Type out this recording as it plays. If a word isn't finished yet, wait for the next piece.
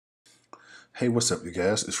Hey, what's up you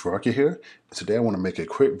guys? It's Rocky here. Today I want to make a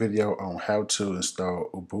quick video on how to install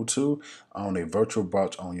Ubuntu on a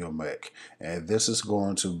VirtualBox on your Mac. And this is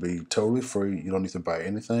going to be totally free. You don't need to buy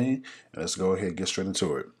anything. And let's go ahead and get straight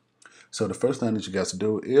into it. So the first thing that you guys to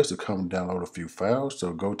do is to come download a few files.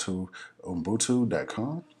 So go to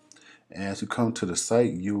ubuntu.com. And as you come to the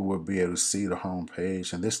site, you will be able to see the home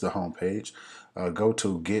page. And this is the home page. Go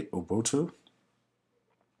to Get Ubuntu.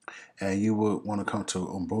 And you would want to come to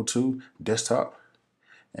Ubuntu Desktop.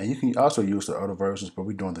 And you can also use the other versions, but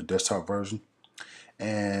we're doing the desktop version.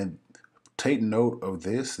 And take note of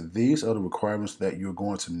this. These are the requirements that you're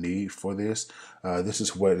going to need for this. This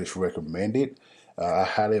is what is recommended. I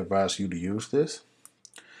highly advise you to use this.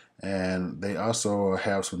 And they also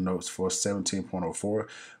have some notes for 17.04.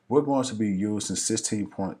 We're going to be using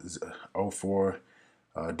 16.04.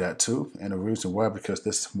 .2, and the reason why, because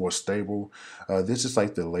this is more stable. This is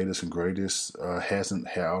like the latest and greatest. Hasn't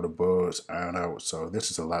had all the bugs ironed out, so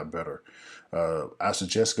this is a lot better. I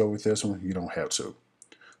suggest go with this one. You don't have to.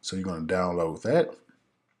 So you're going to download that.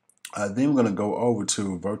 Then we're going to go over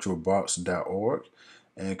to virtualbox.org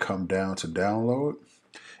and come down to download.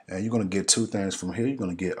 And you're going to get two things from here. You're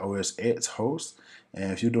going to get OS X host,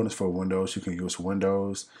 and if you're doing this for Windows, you can use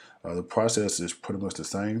Windows. The process is pretty much the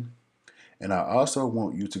same. And I also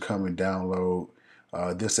want you to come and download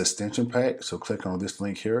this extension pack. So click on this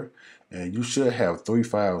link here, and you should have 3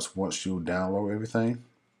 files once you download everything.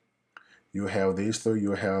 You'll have these 3.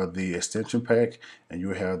 You'll have the extension pack, and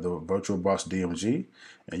you'll have the Virtualbox Dmg,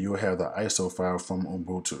 and you'll have the ISO file from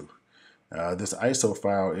Ubuntu. This ISO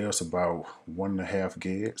file is about 1.5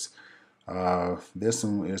 gigs. This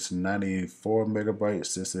one is 94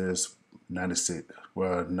 megabytes. This is 19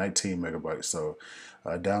 megabytes. So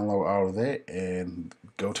download all of that and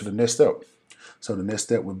go to the next step. So the next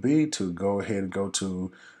step would be to go ahead and go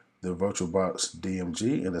to the VirtualBox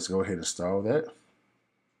Dmg, and let's go ahead and install that.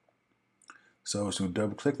 So as you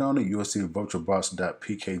double click on it, you will see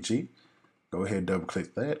virtualbox.pkg. Go ahead and double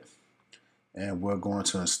click that, and we're going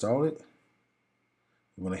to install it.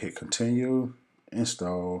 We're going to hit continue,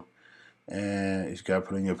 install, and you got to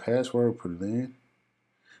put in your password, put it in.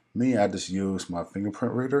 Me, I just use my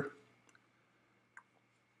fingerprint reader,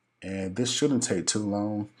 and this shouldn't take too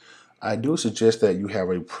long. I do suggest that you have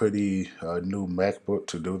a pretty new MacBook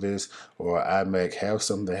to do this, or iMac. Have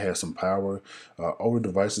something that has some power. Older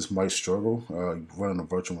devices might struggle running a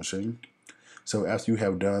virtual machine. So after you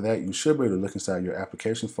have done that, you should be able to look inside your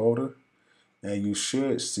application folder, and you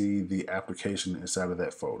should see the application inside of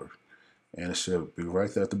that folder, and it should be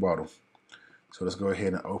right there at the bottom. So let's go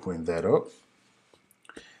ahead and open that up.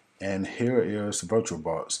 And here is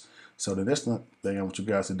VirtualBox. So the next thing I want you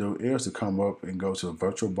guys to do is to come up and go to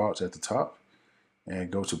VirtualBox at the top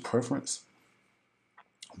and go to Preference.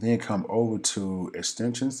 Then come over to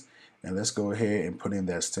Extensions, and let's go ahead and put in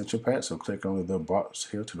that extension pack. So click on the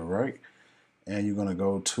box here to the right, and you're going to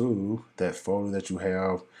go to that folder that you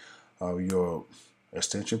have your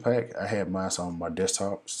extension pack. I have mine on my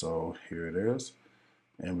desktop, so here it is.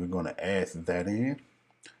 And we're going to add that in.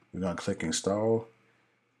 We're going to click Install.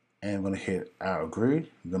 And I'm going to hit I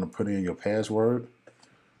agree. You're going to put in your password.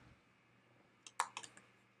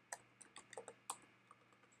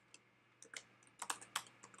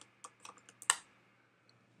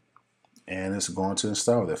 And it's going to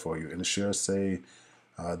install that for you. And it should say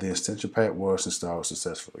the extension pack was installed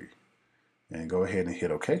successfully. And go ahead and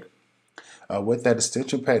hit OK. What that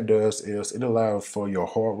extension pack does is it allows for your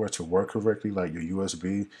hardware to work correctly, like your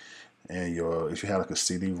USB and if you have like a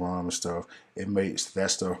CD-ROM and stuff, it makes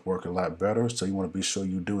that stuff work a lot better. So you want to be sure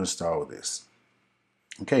you do install this.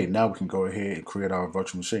 Okay, now we can go ahead and create our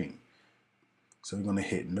virtual machine. So we're going to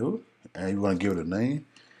hit New, and we're going to give it a name.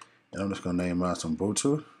 And I'm just going to name mine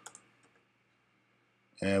Ubuntu.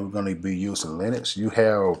 And we're going to be using Linux. You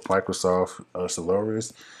have Microsoft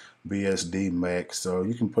Solaris, BSD, Mac, so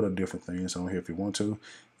you can put up different things on here if you want to.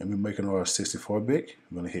 And we're making our 64-bit.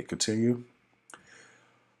 I'm going to hit Continue.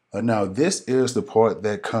 Now this is the part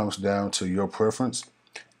that comes down to your preference.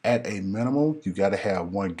 At a minimum, you got to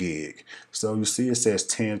have 1 gig. So you see it says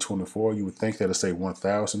 1024. You would think that it say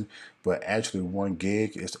 1000, but actually 1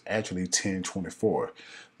 gig is actually 1024.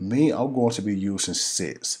 Me, I'm going to be using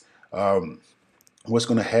 6. What's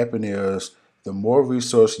going to happen is the more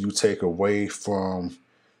resource you take away from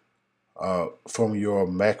your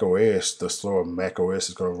Mac OS, the slower Mac OS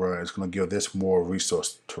is going to run. It's going to give this more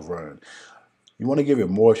resource to run. You want to give it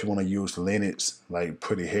more if you want to use Linux like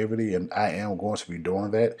pretty heavily, and I am going to be doing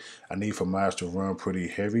that. I need for mine to run pretty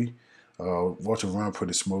heavy, want to run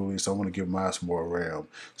pretty smoothly, so I want to give mine more RAM.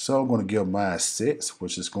 So I'm going to give mine 6,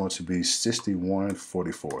 which is going to be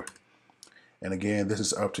 6144. And again, this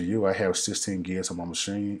is up to you. I have 16 gigs on my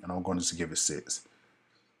machine, and I'm going to just give it 6.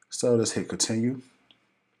 So let's hit continue.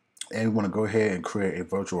 And we want to go ahead and create a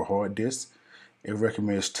virtual hard disk. It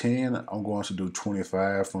recommends 10. I'm going to do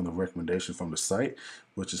 25 from the recommendation from the site,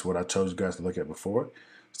 which is what I told you guys to look at before.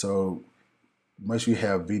 So make sure you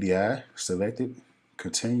have VDI selected,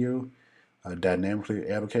 continue, dynamically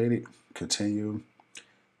allocated, continue.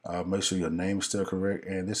 Make sure your name is still correct,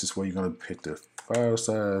 and this is where you're going to pick the file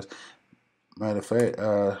size. Matter of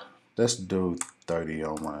fact, let's do 30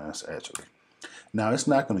 on mine actually. Now it's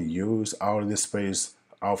not going to use all of this space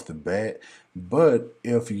off the bat, but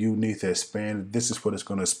if you need to expand, this is what it's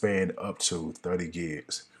going to expand up to, 30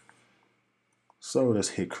 gigs. So let's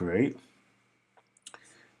hit create,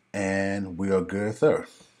 and we are good there.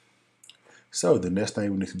 So the next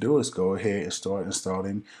thing we need to do is go ahead and start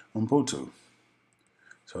installing Ubuntu.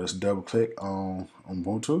 So let's double click on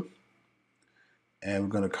Ubuntu, and we're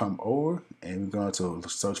going to come over and we're going to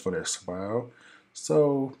search for that file.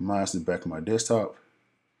 So mine's the back of my desktop.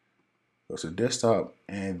 Go to desktop,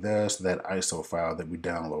 and there's that ISO file that we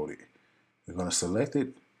downloaded. We're going to select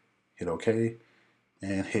it, hit OK,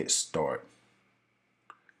 and hit start.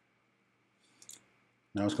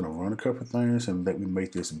 Now it's going to run a couple of things and let me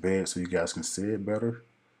make this big so you guys can see it better.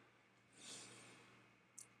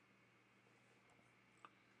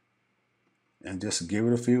 And just give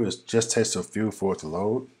it a few. It just takes a few for it to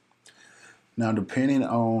load. Now, depending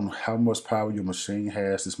on how much power your machine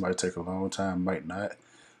has, this might take a long time, might not.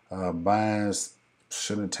 Mine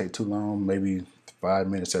shouldn't take too long, maybe 5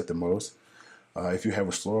 minutes at the most. If you have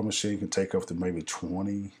a slower machine, it can take up to maybe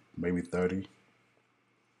 20, maybe 30.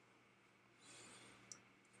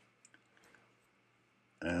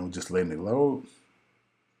 And we're just letting it load.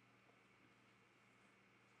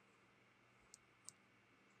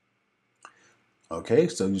 Okay,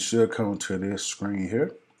 so you should come to this screen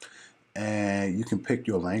here, and you can pick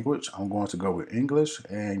your language. I'm going to go with English,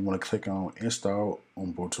 and you want to click on Install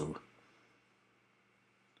Ubuntu.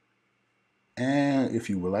 And if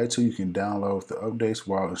you would like to, you can download the updates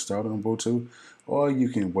while installing Ubuntu, or you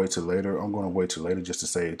can wait till later. I'm going to wait till later just to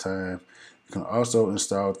save time. You can also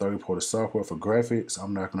install third-party software for graphics.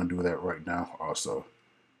 I'm not going to do that right now also.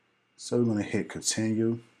 So we're going to hit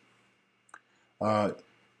continue.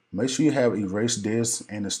 Make sure you have erase disk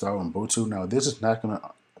and install Ubuntu. Now this is not going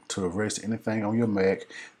to erase anything on your Mac.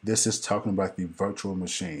 This is talking about the virtual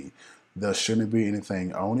machine. There shouldn't be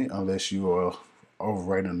anything on it unless you are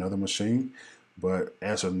overwriting another machine. But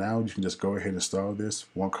as of now, you can just go ahead and install this.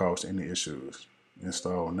 Won't cause any issues.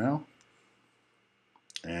 Install now.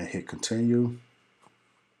 And hit continue.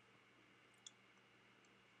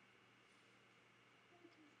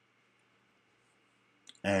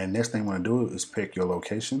 And next thing you want to do is pick your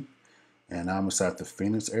location. And I'm inside the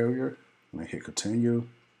Phoenix area. I'm going to hit continue.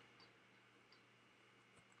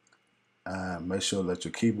 Make sure that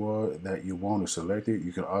your keyboard that you want is selected.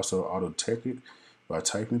 You can also auto-check it by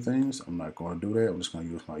typing things. I'm not going to do that. I'm just going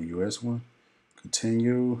to use my US one.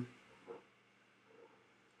 Continue.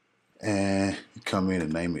 And you come in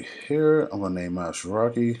and name it here. I'm going to name mine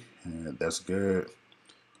Rocky. And that's good.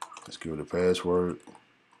 Let's give it a password.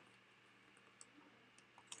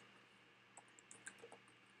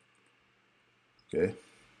 Okay.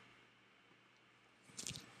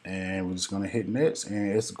 And we're just going to hit next,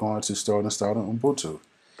 and it's going to start installing Ubuntu.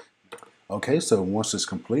 Okay, so once it's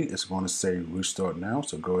complete, it's going to say restart now,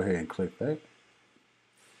 so go ahead and click that.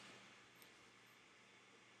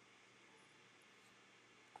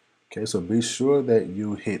 Okay, so be sure that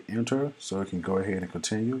you hit enter so it can go ahead and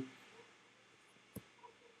continue.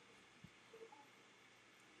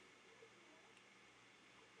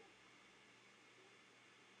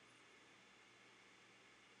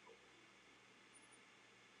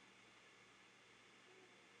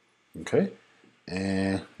 Okay,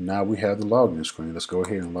 and now we have the login screen. Let's go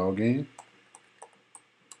ahead and log in.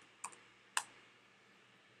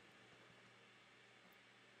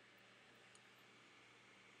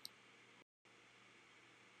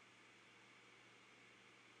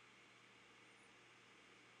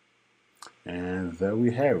 And there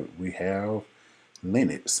we have it. We have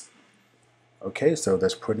Linux. Okay, so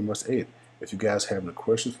that's pretty much it. If you guys have any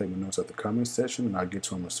questions, let me know in the comments section, and I'll get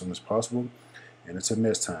to them as soon as possible. And until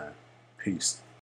next time, peace.